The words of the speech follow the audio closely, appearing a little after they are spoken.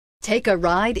Take a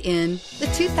ride in the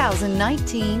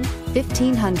 2019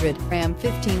 1500. Ram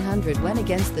 1500 went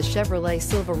against the Chevrolet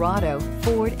Silverado,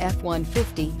 Ford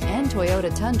F-150, and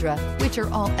Toyota Tundra, which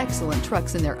are all excellent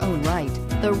trucks in their own right.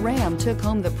 The Ram took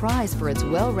home the prize for its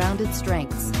well-rounded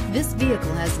strengths. This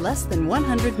vehicle has less than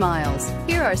 100 miles.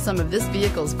 Here are some of this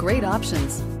vehicle's great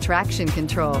options: traction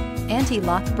control,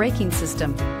 anti-lock braking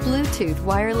system, Bluetooth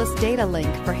wireless data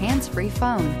link for hands-free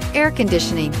phone, air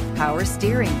conditioning, power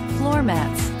steering, floor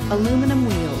mats, aluminum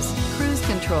wheels, cruise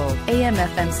control,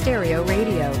 AM/FM stereo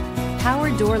radio, power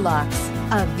door locks.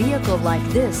 A vehicle like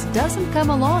this doesn't come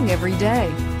along every day.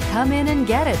 Come in and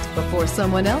get it before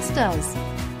someone else does.